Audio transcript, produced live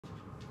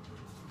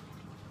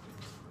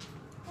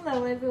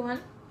Hello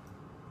everyone,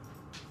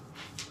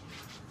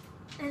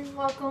 and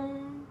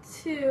welcome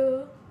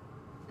to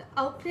the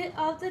outfit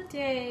of the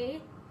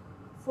day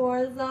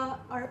for the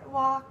Art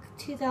Walk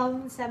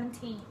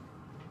 2017.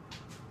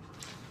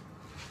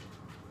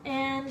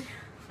 And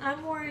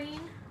I'm wearing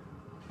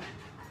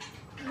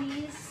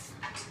these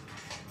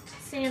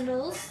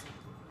sandals.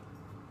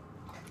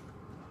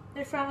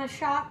 They're from a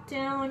shop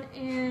down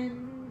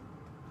in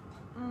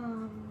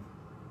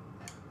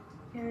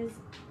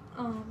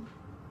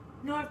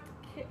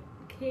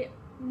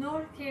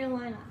North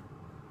Carolina.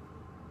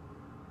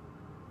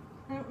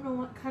 I don't know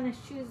what kind of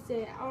shoes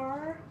they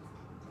are.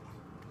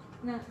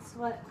 And that's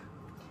what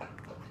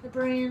the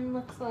brand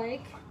looks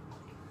like.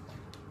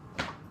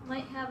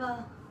 Might have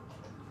a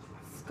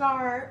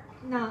scar,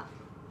 not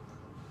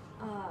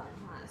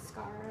a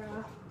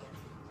scar.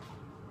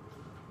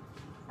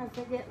 I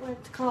forget what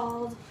it's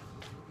called.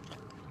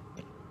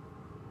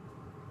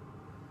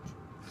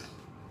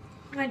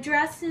 My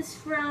dress is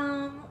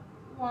from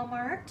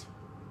Walmart.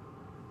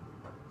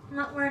 I'm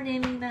not wearing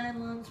any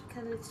nylons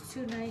because it's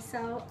too nice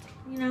out,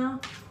 you know?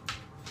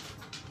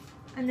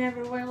 I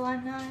never wear a lot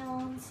of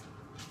nylons.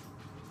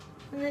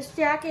 And this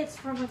jacket's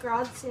from a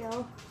garage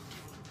sale.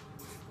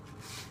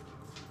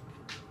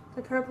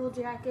 The purple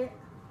jacket.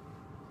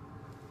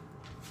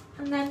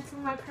 And then for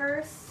my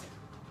purse.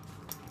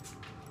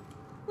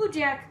 Ooh,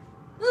 Jack,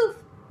 move!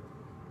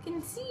 You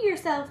can see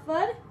yourself,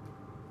 bud.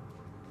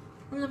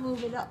 I'm gonna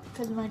move it up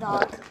because of my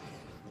dog.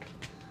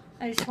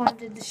 I just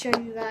wanted to show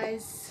you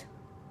guys.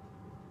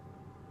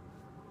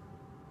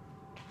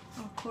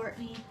 Oh,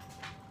 Courtney.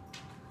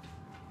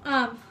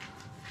 I'm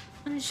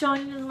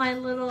showing you my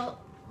little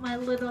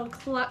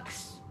clutch,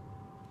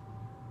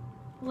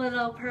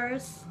 little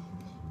purse.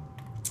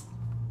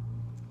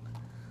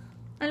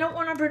 I don't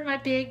want to bring my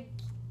big.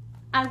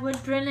 I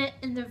would bring it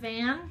in the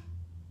van,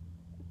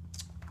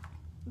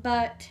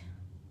 but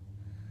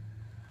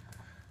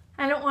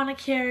I don't want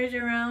to carry it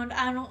around.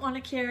 I don't want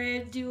to carry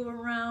it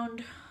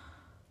around.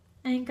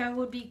 I think I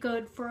would be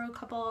good for a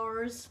couple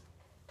hours.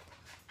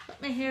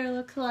 What my hair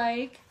looks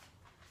like.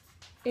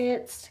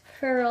 It's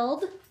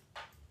curled.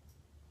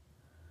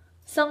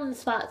 Some of the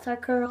spots are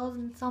curled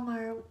and some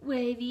are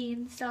wavy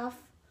and stuff.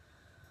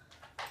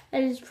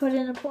 I just put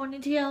in a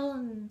ponytail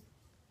and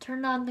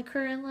turned on the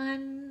curl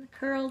line,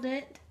 curled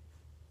it.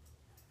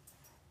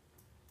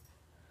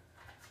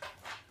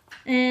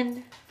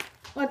 And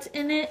what's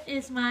in it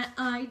is my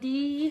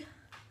ID,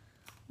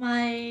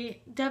 my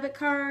debit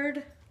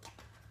card,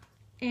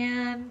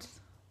 and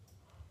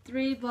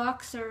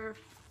 $3 or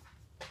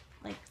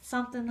like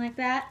something like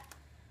that,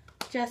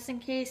 just in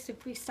case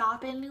if we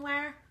stop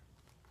anywhere.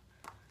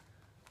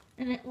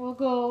 And it will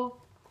go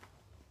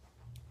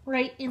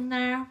right in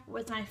there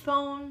with my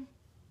phone,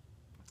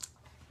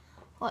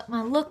 what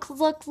my looks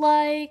look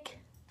like.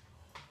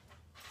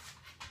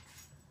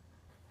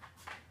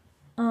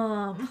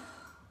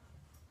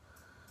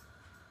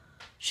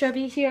 Should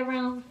be here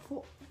around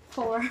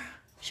 4.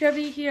 Should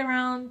be here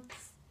around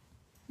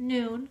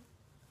noon,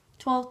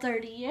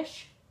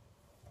 12:30-ish.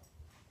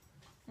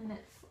 And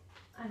it's,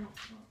 I don't know.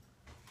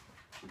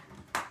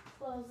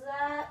 Close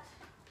that.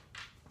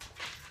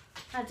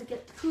 I have to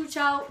get the pooch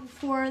out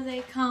before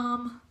they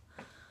come.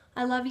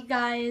 I love you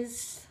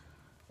guys.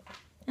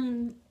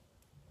 And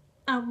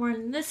I'm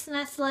wearing this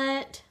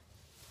necklace.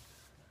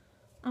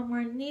 I'm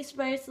wearing these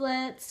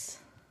bracelets.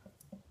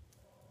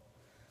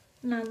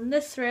 And on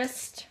this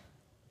wrist,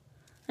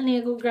 I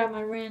need to go grab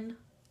my ring.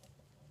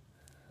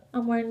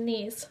 I'm wearing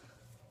these.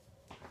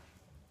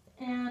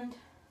 And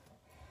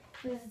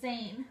this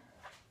Zane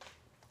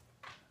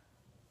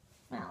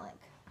Malik.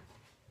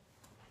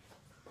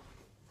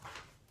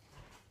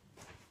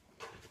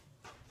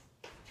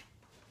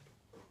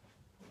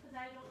 Because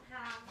I don't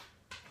have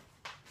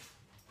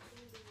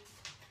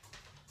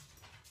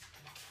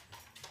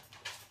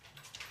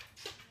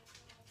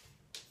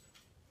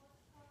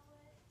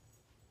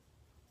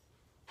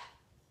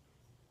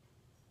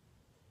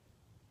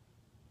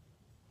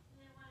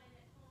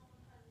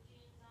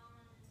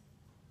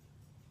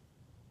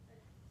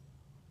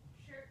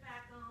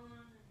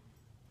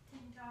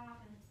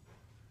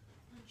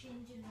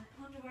changing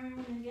my underwear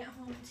when I get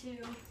home too.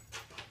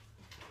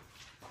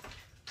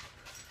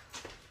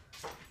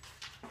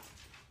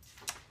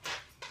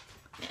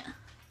 Yeah.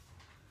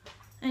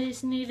 I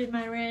just needed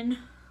my ring.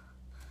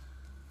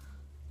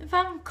 If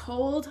I'm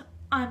cold,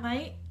 I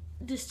might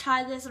just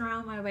tie this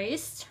around my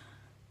waist.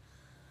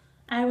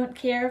 I wouldn't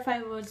care if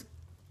I was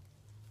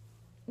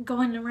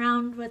going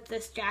around with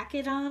this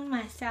jacket on.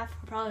 My staff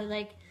would probably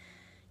like,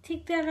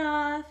 take that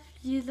off.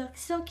 You look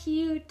so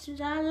cute.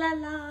 La la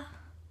la.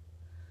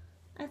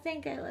 I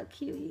think I look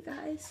cute, you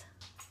guys.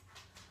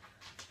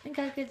 I think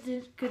I did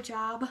a good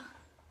job.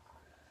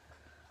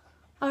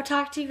 I'll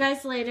talk to you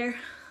guys later.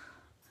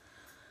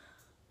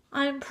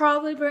 I'm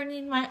probably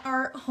bringing my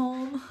art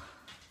home.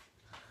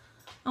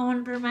 I want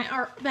to bring my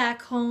art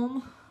back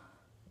home.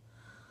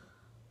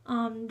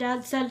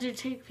 Dad said to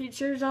take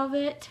pictures of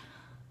it.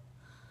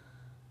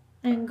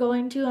 I'm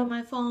going to on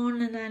my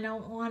phone, and I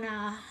don't want to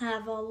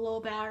have a low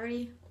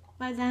battery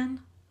by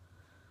then.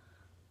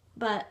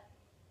 but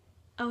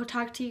I will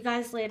talk to you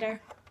guys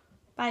later.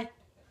 Bye.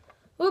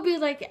 We'll be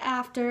like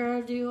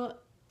after do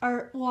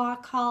art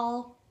walk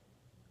haul,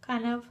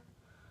 kind of.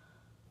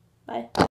 Bye.